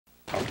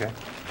Okay.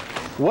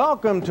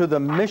 Welcome to the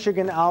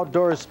Michigan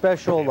Outdoors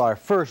Special, our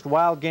first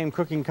wild game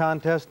cooking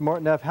contest.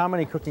 Mort, Neff, how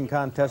many cooking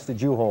contests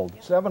did you hold?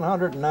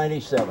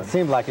 797.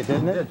 Seemed like it,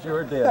 didn't it? It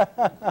sure did.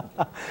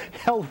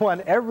 Held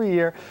one every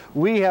year.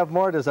 We have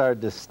Mort as our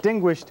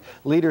distinguished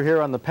leader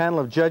here on the panel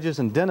of judges,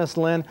 and Dennis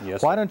Lynn,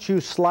 yes, why don't you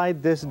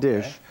slide this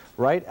dish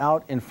right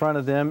out in front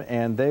of them,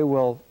 and they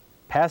will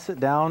pass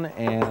it down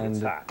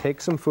and take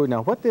some food.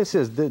 Now, what this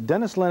is,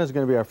 Dennis Lynn is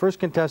going to be our first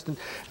contestant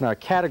in our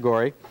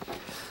category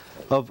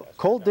of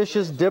cold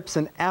dishes, dips,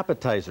 and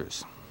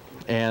appetizers.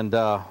 And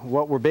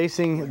what we're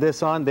basing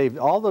this on,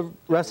 all the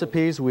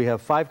recipes, we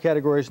have 5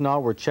 categories now,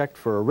 were checked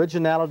for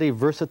originality,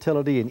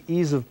 versatility, and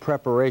ease of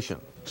preparation.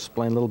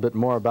 Explain a little bit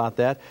more about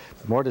that.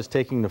 Mort is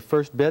taking the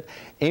first bit.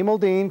 Emil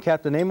Dean,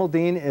 Captain Emil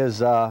Dean, is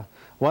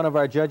one of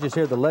our judges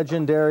here, the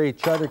legendary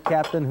charter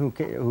captain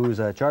who's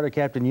a charter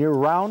captain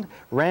year-round.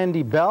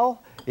 Randy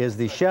Bell is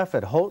the chef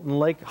at Houghton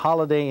Lake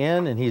Holiday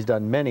Inn, and he's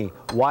done many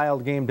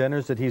wild game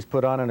dinners that he's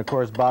put on, and of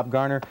course Bob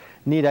Garner.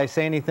 Need I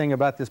say anything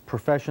about this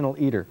professional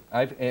eater?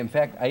 In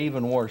fact, I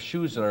even wore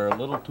shoes that are a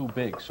little too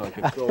big so I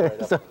could fill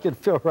right up. So I could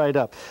fill right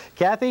up.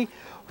 Kathy,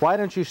 why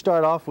don't you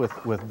start off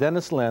with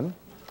Dennis Lynn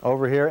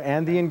over here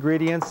and the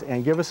ingredients,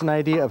 and give us an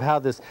idea of how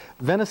this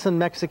venison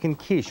Mexican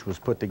quiche was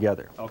put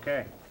together.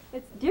 Okay.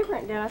 It's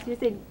different, Dennis. You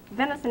say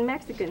venison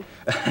Mexican.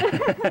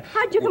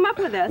 How'd you come up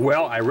with this?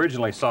 Well, I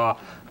originally saw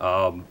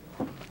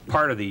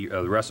part of the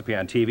recipe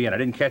on TV, and I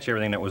didn't catch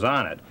everything that was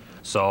on it.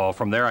 So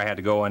from there, I had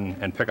to go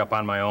and pick up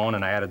on my own,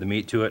 and I added the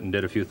meat to it and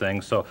did a few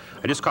things. So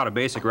I just caught a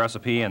basic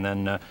recipe and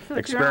then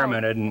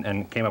experimented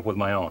and came up with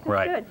my own.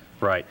 That's good.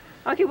 Right.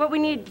 Okay, what we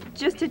need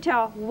just to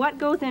tell what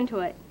goes into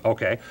it.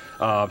 Okay.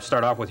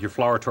 Start off with your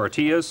flour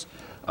tortillas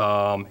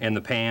in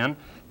the pan.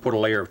 Put a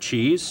layer of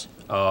cheese,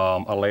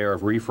 a layer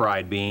of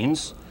refried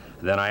beans.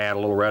 Then I add a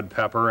little red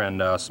pepper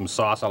and some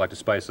sauce. I like to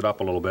spice it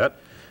up a little bit.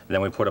 Then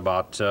we put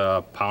about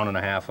a pound and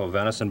a half of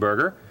venison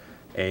burger,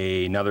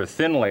 another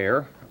thin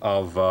layer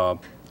of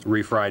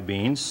refried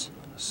beans,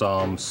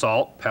 some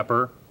salt,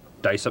 pepper,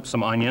 dice up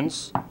some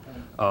onions,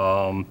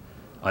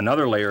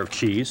 another layer of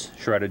cheese,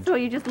 shredded. So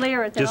you just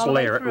layer it then just all the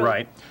way layer it, through.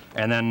 right.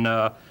 And then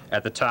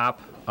at the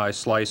top, I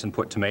slice and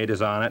put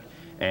tomatoes on it,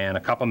 and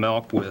a cup of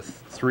milk with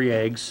 3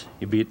 eggs.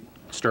 You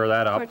stir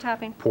that up. For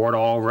topping. Pour it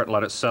all over it,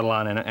 let it settle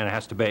on in it, and it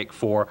has to bake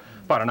for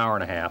about an hour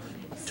and a half.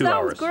 2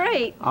 hours. Sounds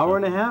great. Hour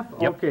and a half?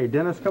 Yep. Okay,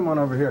 Dennis, come on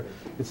over here.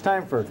 It's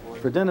time for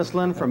Dennis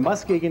Lynn from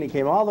Muskegon. He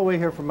came all the way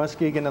here from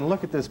Muskegon, and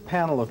look at this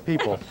panel of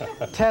people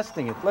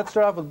testing it. Let's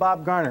start off with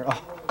Bob Garner.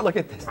 Oh, look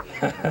at this.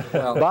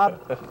 Well,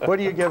 Bob, what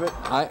do you give it?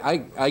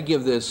 I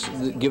give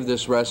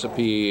this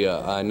recipe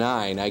a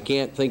 9. I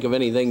can't think of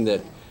anything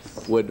that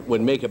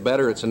would make it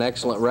better. It's an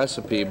excellent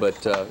recipe,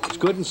 but it's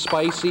good and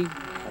spicy,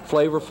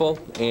 flavorful,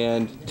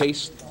 and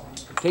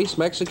tastes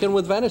Mexican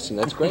with venison.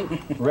 That's great.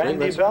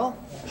 Randy Bell,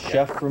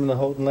 chef from the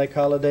Houghton Lake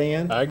Holiday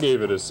Inn. I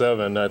gave it a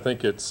 7. I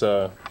think it's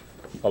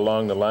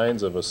along the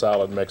lines of a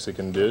solid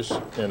Mexican dish,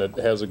 and it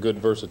has a good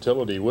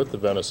versatility with the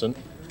venison.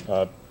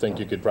 I think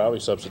you could probably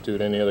substitute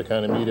any other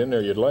kind of meat in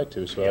there you'd like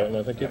to, so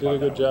I think you did a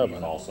good job.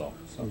 Also.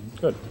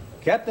 Good.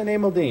 Captain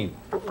Emil Dean.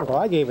 Well,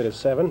 I gave it a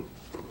 7.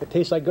 It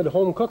tastes like good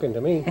home cooking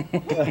to me.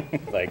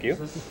 Thank you.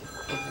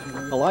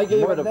 Well, I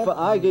gave it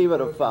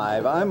a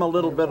 5. I'm a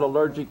little bit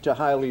allergic to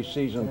highly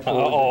seasoned food.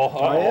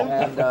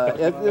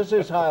 And this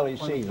is highly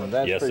seasoned,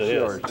 that's Yes, for it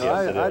sure. is. So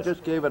Yes, it I is.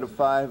 just gave it a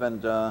 5,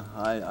 and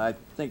I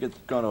think it's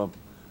going to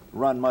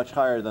run much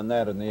higher than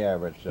that in the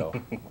average. So,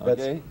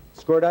 okay.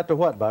 Scored out to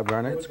what, Bob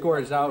Garner? It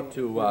scores out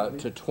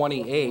to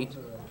 28.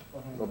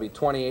 It'll be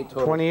 28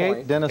 total 28,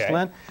 points. Dennis Okay.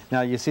 Lynn.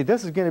 Now, you see,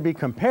 this is going to be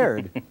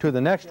compared to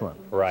the next one.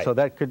 Right. So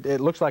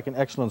it looks like an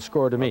excellent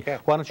score to me. Okay.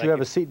 Why don't you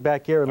have a seat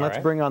back here, and All let's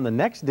right. bring on the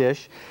next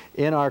dish.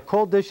 In our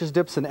cold dishes,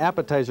 dips, and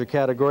appetizer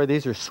category,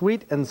 these are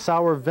sweet and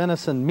sour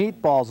venison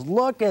meatballs.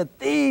 Look at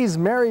these.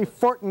 Mary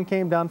Fortin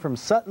came down from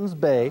Sutton's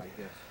Bay.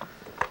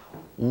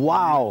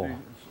 Wow.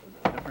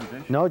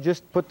 No,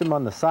 just put them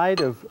on the side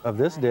of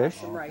this dish,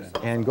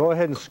 and go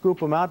ahead and scoop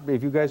them out.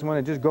 If you guys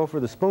want to just go for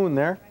the spoon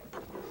there.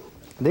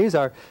 These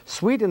are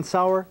sweet and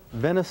sour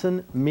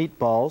venison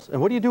meatballs. And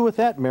what do you do with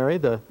that,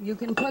 Mary? You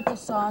can put the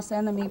sauce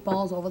and the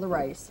meatballs over the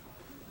rice.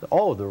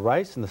 Oh, the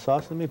rice and the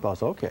sauce and the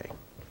meatballs. Okay.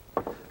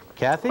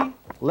 Kathy,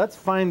 let's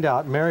find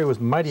out. Mary was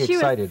mighty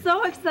excited. She was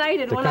so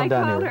excited to when come I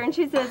down called here. her, and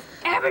she says,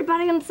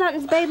 everybody in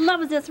Sutton's Bay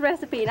loves this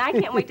recipe, and I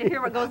can't wait to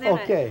hear what goes in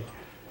it. Okay.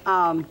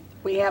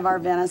 We have our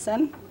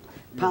venison,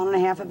 pound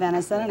and a half of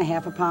venison and a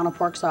half a pound of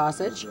pork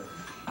sausage,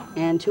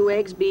 and 2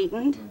 eggs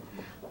beaten,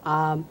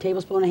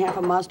 tablespoon and a half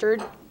of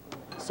mustard,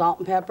 salt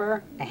and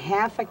pepper, a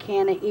half a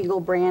can of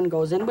Eagle brand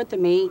goes in with the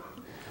meat,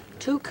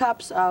 2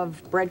 cups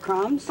of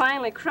breadcrumbs,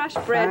 Finally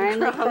crushed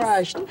breadcrumbs. finely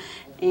crushed,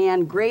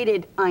 and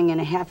grated onion,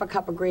 a half a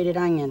cup of grated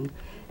onion.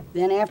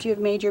 Then after you've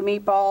made your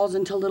meatballs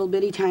into little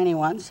bitty tiny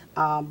ones,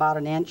 about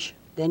an inch,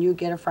 then you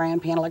get a frying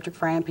pan, electric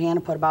frying pan,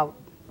 and put about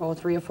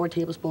 3 or 4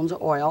 tablespoons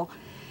of oil,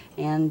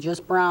 and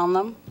just brown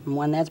them. And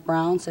when that's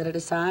brown, set it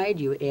aside.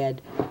 You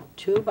add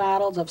 2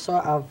 bottles of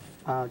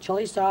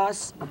chili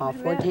sauce, about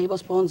 4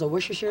 tablespoons of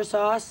Worcestershire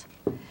sauce,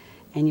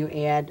 and you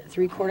add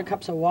 3/4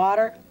 cups of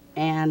water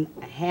and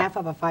half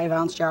of a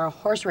 5-ounce jar of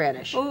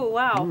horseradish. Oh,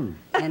 wow.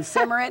 And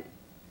simmer it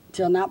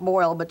till not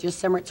boil, but just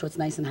simmer it so it's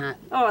nice and hot.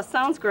 Oh, it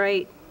sounds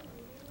great.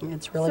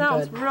 It's really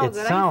Sounds good. real It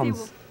good.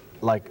 sounds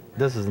like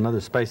this is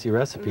another spicy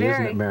recipe, isn't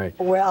Very. it, Mary?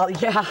 Well,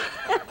 yeah.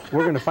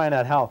 We're going to find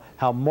out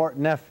how Mort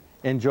Neff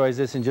enjoys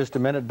this in just a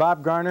minute.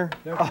 Bob Garner.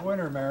 There's a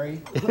winner,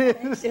 Mary.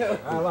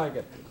 I like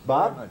it.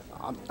 Bob?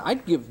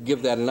 I'd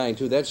give that a 9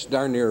 too. That's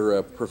darn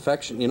near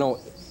perfection. You know,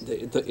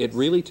 it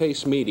really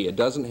tastes meaty. It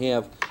doesn't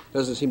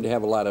seem to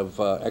have a lot of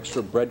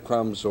extra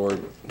breadcrumbs or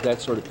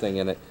that sort of thing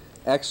in it.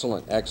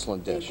 Excellent,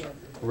 excellent dish.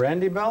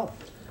 Randy Bell?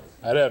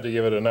 I'd have to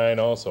give it a 9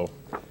 also.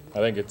 I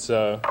think it's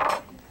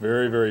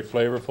very, very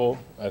flavorful.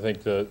 I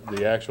think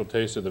the actual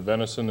taste of the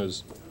venison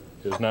is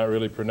not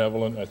really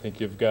prevalent. I think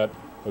you've got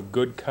a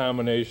good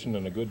combination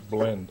and a good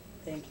blend.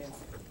 Thank you.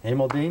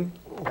 Emil Dean?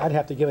 I'd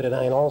have to give it a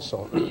 9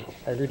 also.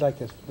 I really like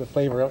the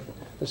flavor.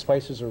 The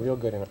spices are real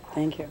good in it.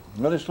 Thank you.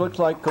 Well, this looks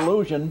like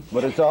collusion,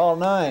 but it's all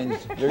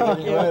 9s. You're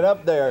getting right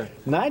up there.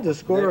 9's a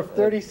score of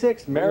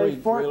 36. Mary Really,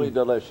 Fortin. really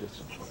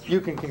delicious. You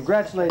can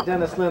congratulate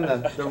Dennis Lynn,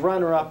 the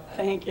runner-up.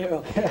 Thank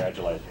you.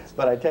 Congratulations.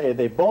 But I tell you,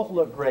 they both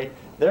look great.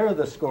 There are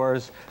the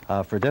scores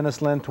for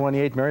Dennis Lynn,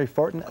 28, Mary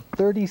Fortin,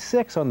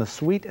 36 on the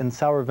sweet and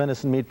sour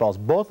venison meatballs.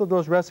 Both of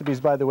those recipes,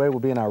 by the way, will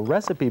be in our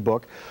recipe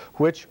book,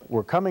 which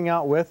we're coming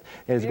out with.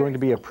 It is going to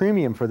be a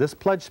premium for this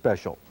pledge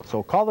special.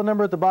 So call the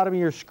number at the bottom of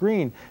your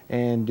screen,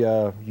 and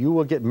you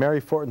will get Mary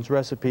Fortin's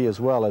recipe as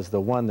well as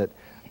the one that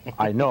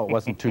I know it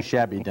wasn't too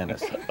shabby,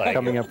 Dennis,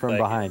 coming up from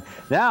behind.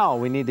 Now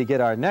we need to get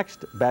our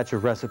next batch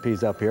of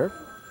recipes up here,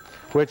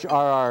 which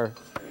are our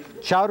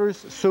chowders,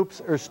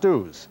 soups, or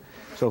stews.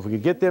 So if we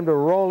could get them to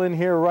roll in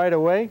here right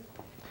away.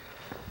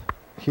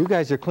 You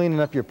guys are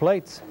cleaning up your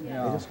plates.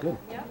 Yeah. That's good.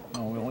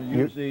 Oh, we'll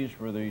use these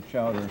for the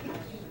chowder.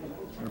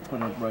 We're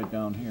putting it right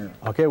down here.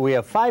 Okay, we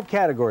have 5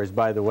 categories,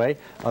 by the way.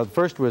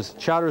 First was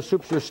chowder,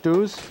 soups, or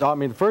stews.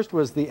 First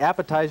was the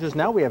appetizers.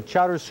 Now we have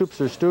chowder,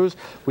 soups, or stews.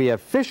 We have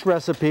fish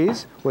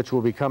recipes, which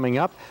will be coming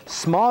up.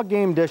 Small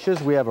game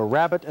dishes. We have a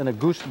rabbit and a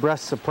goose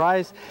breast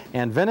surprise.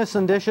 And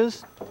venison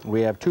dishes.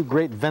 We have 2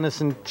 great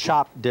venison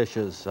chop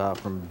dishes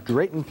from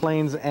Drayton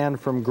Plains and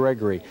from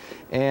Gregory.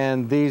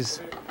 And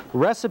these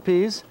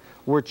recipes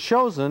were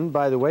chosen,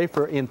 by the way,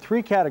 in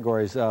 3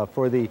 categories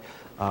for the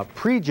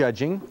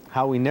prejudging,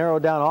 how we narrow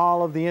down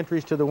all of the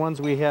entries to the ones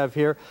we have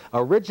here.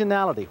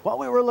 Originality. What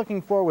we were looking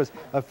for was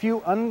a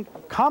few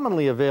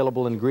uncommonly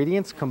available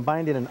ingredients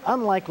combined in an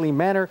unlikely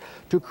manner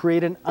to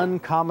create an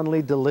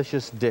uncommonly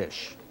delicious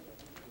dish.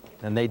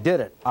 And they did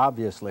it,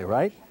 obviously,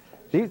 right?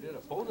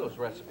 Both those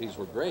recipes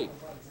were great.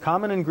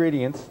 Common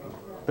ingredients,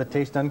 but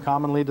taste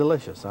uncommonly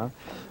delicious, huh?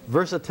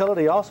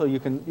 Versatility also, you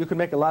can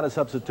make a lot of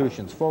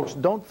substitutions. Folks,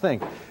 don't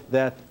think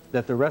that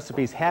the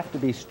recipes have to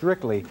be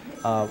strictly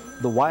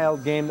the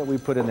wild game that we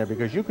put in there,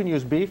 because you can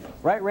use beef,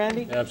 right,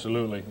 Randy?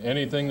 Absolutely.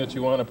 Anything that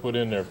you want to put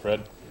in there,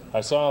 Fred.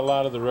 I saw a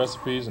lot of the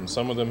recipes, and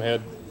some of them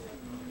had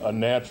a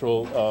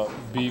natural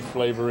beef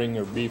flavoring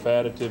or beef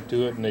additive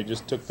to it, and they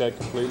just took that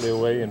completely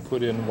away and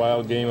put in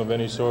wild game of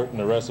any sort, and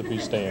the recipe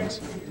stands.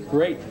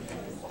 Great.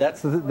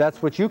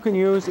 That's what you can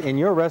use in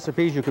your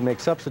recipes. You can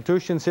make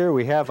substitutions here.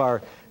 We have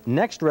our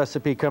next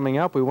recipe coming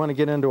up. We want to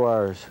get into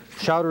our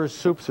chowders,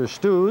 soups, or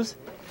stews.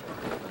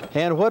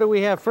 And what do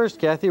we have first,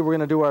 Kathy? We're going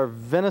to do our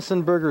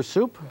venison burger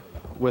soup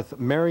with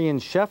Marion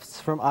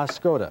Chefs from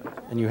Oscoda.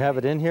 And you have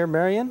it in here,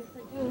 Marion?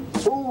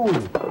 Ooh,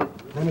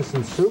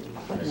 venison soup.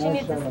 She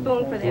needs a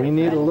spoon for that. We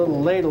need a little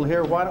ladle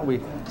here. Why don't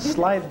we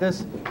slide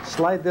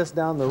this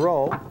down the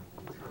row.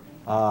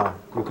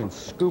 You can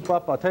scoop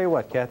up. I'll tell you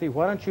what, Kathy,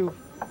 why don't you...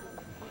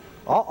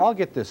 I'll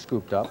get this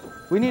scooped up.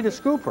 We need a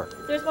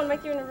scooper. There's one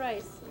right there in the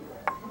rice.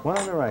 One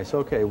on the rice.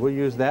 Okay, we'll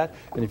use that.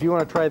 And if you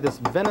want to try this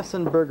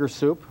venison burger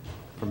soup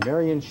from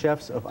Marion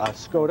Chefs of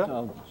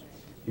Oscoda,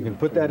 you can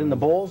put that in the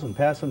bowls and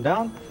pass them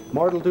down.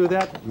 Mort will do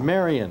that.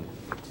 Marion,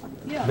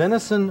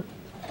 venison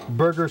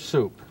burger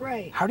soup.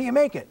 Right. How do you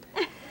make it?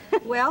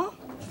 Well,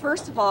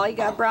 first of all, you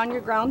got to brown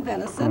your ground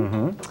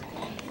venison.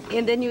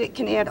 And then you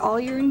can add all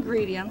your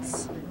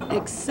ingredients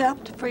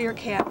except for your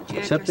cabbage.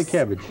 Except the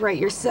cabbage. Right,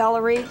 your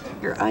celery,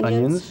 your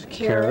onions,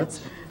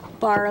 carrots,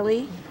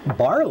 barley.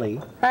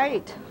 Barley?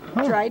 Right.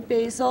 Dried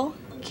basil,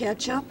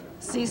 ketchup,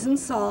 seasoned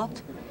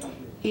salt,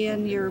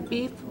 and your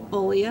beef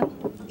bouillon.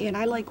 And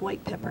I like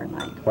white pepper in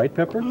mine. White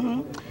pepper?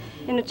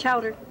 And a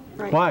chowder.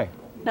 Right. Why?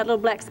 That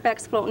little black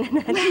specks floating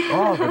in it.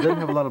 Oh, it doesn't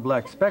have a lot of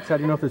black specks. How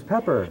do you know if there's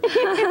pepper?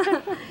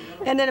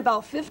 And then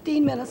about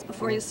 15 minutes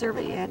before you serve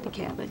it, you add the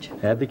cabbage.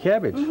 Add the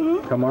cabbage.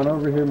 Come on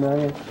over here,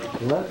 Marion.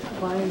 Let's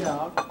find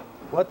out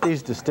what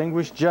these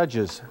distinguished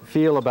judges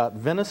feel about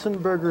venison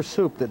burger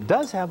soup that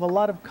does have a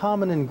lot of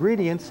common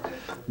ingredients.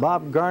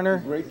 Bob Garner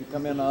Great to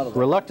come in out of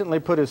reluctantly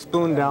put his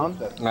spoon down.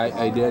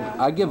 I did.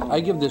 I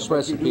give this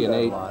recipe an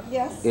 8.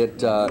 Yes.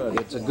 It's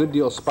a good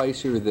deal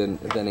spicier than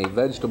a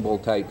vegetable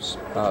type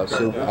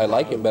soup. I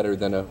like it better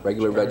than a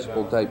regular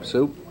vegetable type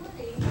soup,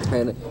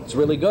 and it's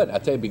really good. I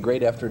tell you, it'd be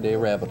great after a day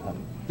of rabbit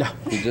hunting.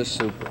 He's just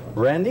super.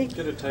 Randy?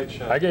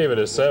 I gave it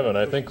a 7.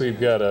 I think we've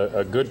got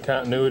a good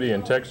continuity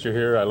and texture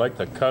here. I like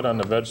the cut on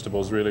the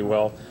vegetables really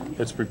well.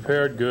 It's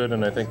prepared good,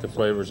 and I think the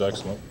flavor's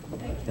excellent.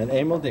 And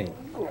Emil Dean?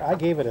 I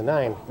gave it a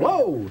 9.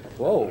 Whoa!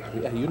 Whoa,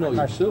 yeah, you know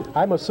your soup.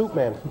 I'm a soup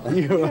man.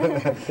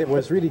 It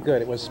was really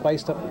good. It was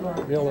spiced up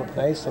real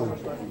nice and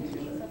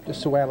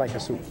just the way I like a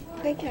soup.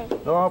 Thank you.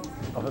 Oh,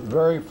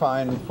 very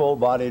fine,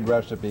 full-bodied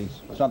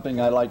recipes.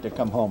 Something I like to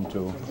come home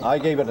to. I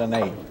gave it an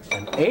 8.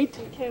 An 8?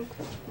 Thank you.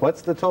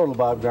 What's the total,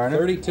 Bob Garner?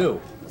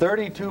 32.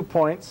 32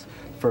 points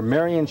for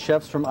Marion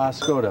chefs from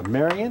Oscoda.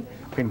 Marion,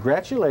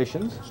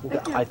 congratulations.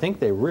 I think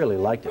they really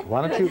liked it.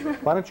 Why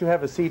don't you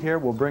have a seat here?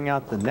 We'll bring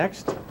out the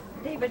next.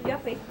 David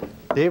Guffey.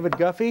 David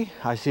Guffey.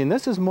 I see, and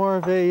this is more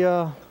of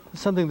a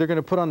something they're going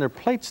to put on their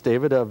plates,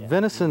 David. A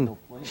venison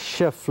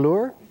chef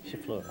fleur.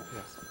 Chef fleur,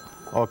 yes.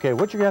 Okay,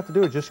 what you're going to have to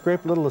do is just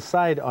scrape a little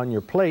aside on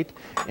your plate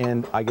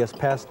and I guess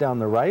pass down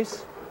the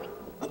rice.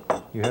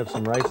 You have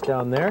some rice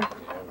down there.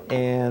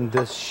 And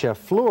this chef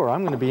fleur,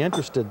 I'm going to be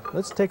interested.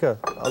 Let's take a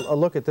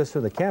look at this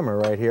through the camera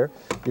right here.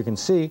 You can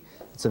see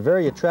it's a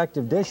very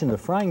attractive dish and the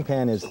frying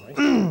pan is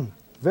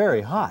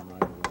very hot.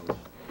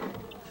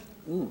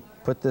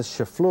 Put this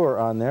chef fleur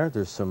on there.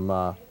 There's some,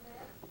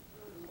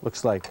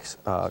 looks like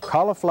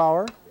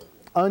cauliflower,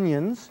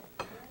 onions.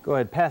 Go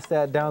ahead, pass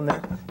that down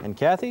there. And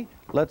Kathy,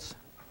 let's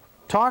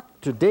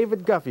talk to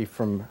David Guffey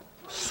from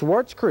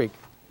Swartz Creek.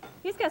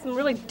 He's got some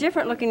really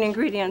different looking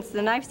ingredients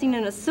than I've seen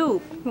in a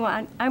soup.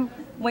 Well, I'm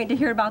waiting to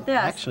hear about this.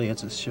 Actually,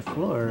 it's a chef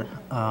fleur.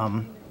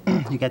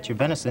 You got your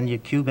venison, you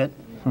cube it,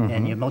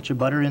 and you melt your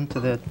butter into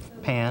the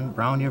pan,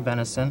 brown your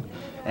venison,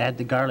 add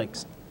the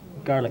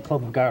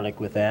clove of garlic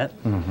with that.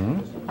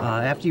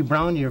 After you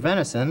brown your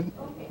venison,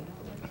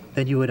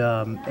 then you would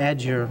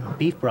add your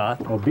beef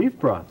broth. Oh, beef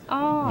broth.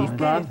 Oh, beef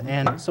broth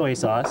and soy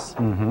sauce.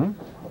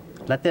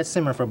 Let that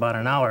simmer for about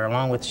an hour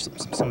along with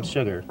some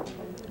sugar.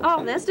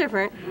 Oh, that's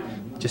different.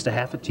 Just a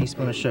half a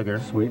teaspoon of sugar.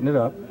 Sweeten it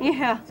up.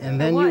 Yeah. And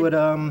then you would,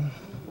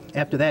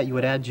 after that, you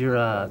would add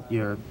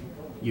your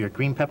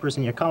green peppers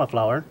and your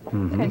cauliflower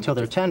until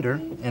they're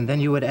tender, and then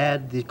you would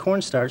add the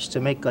cornstarch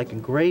to make like a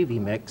gravy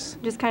mix.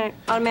 Just kind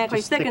of automatically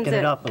Just thickens thicken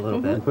it up a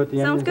little bit. And put the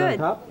Sounds onions on good.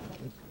 top.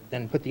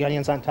 Then put the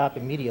onions on top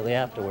immediately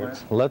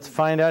afterwards. Let's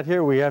find out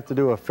here. We have to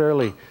do a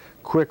fairly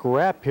quick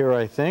wrap here,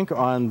 I think,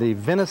 on the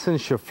venison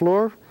chef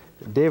fleur.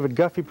 David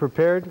Guffey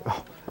prepared.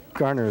 Oh,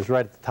 Garner is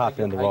right at the top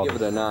end of all I give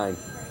this. it a 9.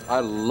 I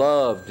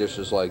love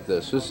dishes like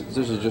this. This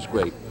is just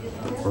great.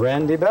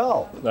 Randy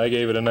Bell. I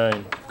gave it a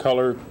 9.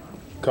 Color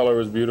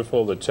is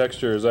beautiful. The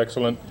texture is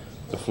excellent.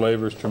 The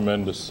flavor is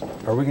tremendous.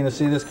 Are we going to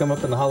see this come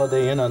up in the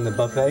Holiday Inn on the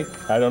buffet?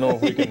 I don't know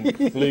if we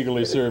can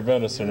legally serve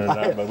venison or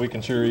not, but we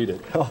can sure eat it.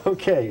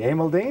 Okay,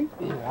 Emil Dean?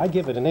 I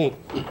give it an 8.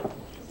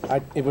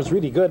 It was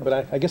really good,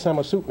 but I guess I'm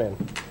a soup man.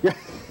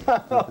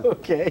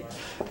 Okay.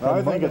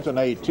 I think it's an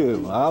 8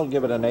 too. I'll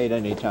give it an 8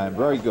 anytime.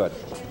 Very good.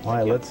 All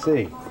right, let's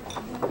see.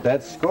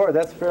 That score,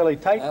 that's fairly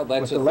tight. Well,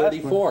 that's with a the last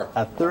 34. one.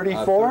 A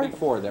 34?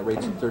 34. That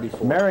rates at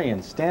 34.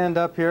 Marion, stand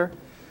up here.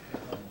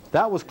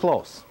 That was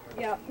close.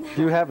 Yep.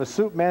 You have a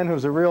soup man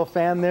who's a real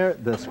fan there.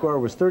 The score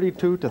was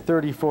 32 to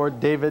 34.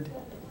 David,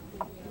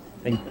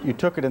 and you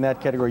took it in that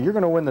category. You're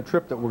going to win the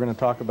trip that we're going to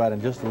talk about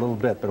in just a little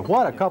bit. But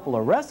what a couple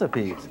of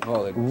recipes.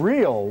 Oh,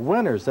 Real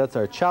winners. That's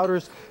our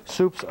chowders,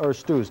 soups, or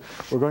stews.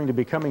 We're going to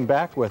be coming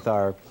back with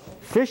our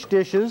fish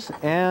dishes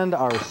and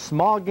our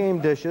small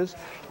game dishes.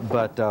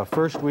 But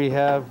first we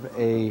have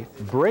a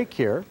break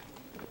here,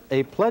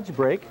 a pledge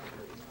break.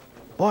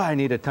 Boy, I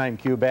need a time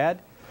cue bad.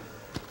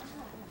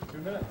 2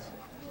 minutes.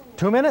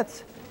 2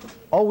 minutes?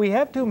 Oh, we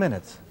have 2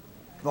 minutes.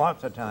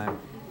 Lots of time.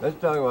 Let's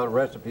talk about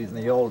recipes in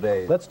the old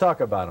days. Let's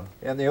talk about them.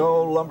 In the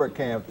old lumber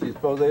camps, do you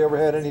suppose they ever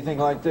had anything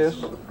like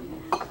this?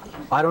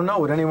 I don't know.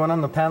 Would anyone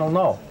on the panel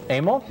know?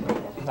 Emil?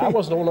 I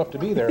wasn't old enough to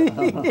be there.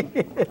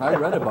 I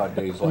read about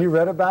days like You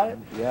read about it?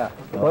 Yeah.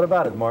 What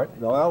about it, Mort?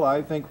 Well,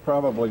 I think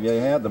probably they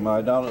had them.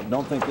 I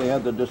don't think they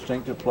had the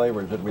distinctive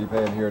flavors that we've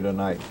had here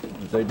tonight.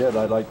 If they did,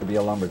 I'd like to be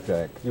a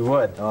lumberjack. You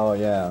would? Oh,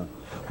 yeah.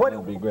 What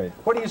That'd be great.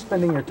 What are you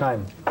spending your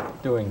time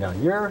doing now?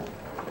 You're,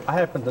 I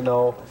happen to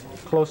know,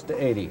 close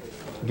to 80,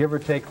 give or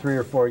take 3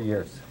 or 4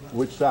 years.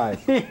 Which side?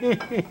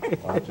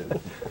 Watch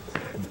it.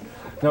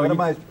 No, What you,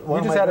 am I- you what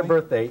am just I had a doing?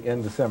 birthday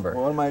in December.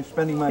 What am I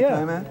spending my Yeah.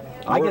 time at?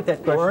 I get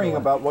that question Worrying a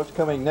lot. about what's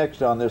coming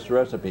next on this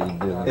recipe.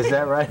 Is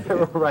that right?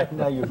 Right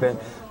now you've been,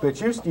 but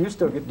you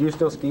still do you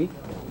still ski?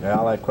 Yeah,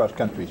 I like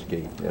cross-country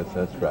ski. Yes,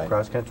 that's right.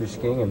 Cross country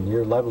skiing, and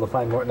you're liable to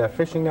find more. Now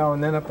fishing now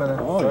and then up in the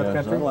Oh, north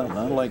yes, country.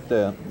 I like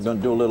that. I'm going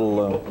to do a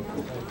little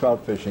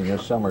trout fishing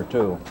this summer,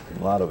 too.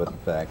 A lot of it, in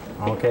fact.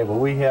 Okay, well,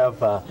 we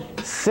have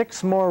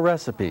 6 more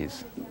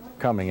recipes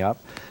coming up,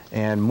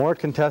 and more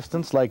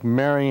contestants like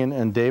Marion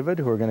and David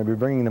who are going to be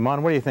bringing them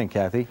on. What do you think,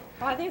 Kathy?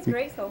 Oh, I think it's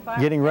great so far.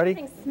 Getting ready?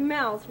 Everything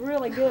smells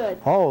really good.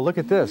 Oh, look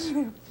at this.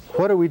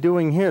 What are we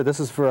doing here? This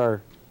is for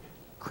our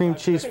cream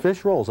cheese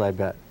fish rolls, I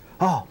bet.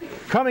 Oh,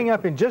 coming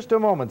up in just a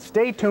moment.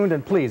 Stay tuned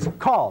and please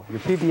call your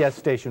PBS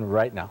station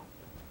right now.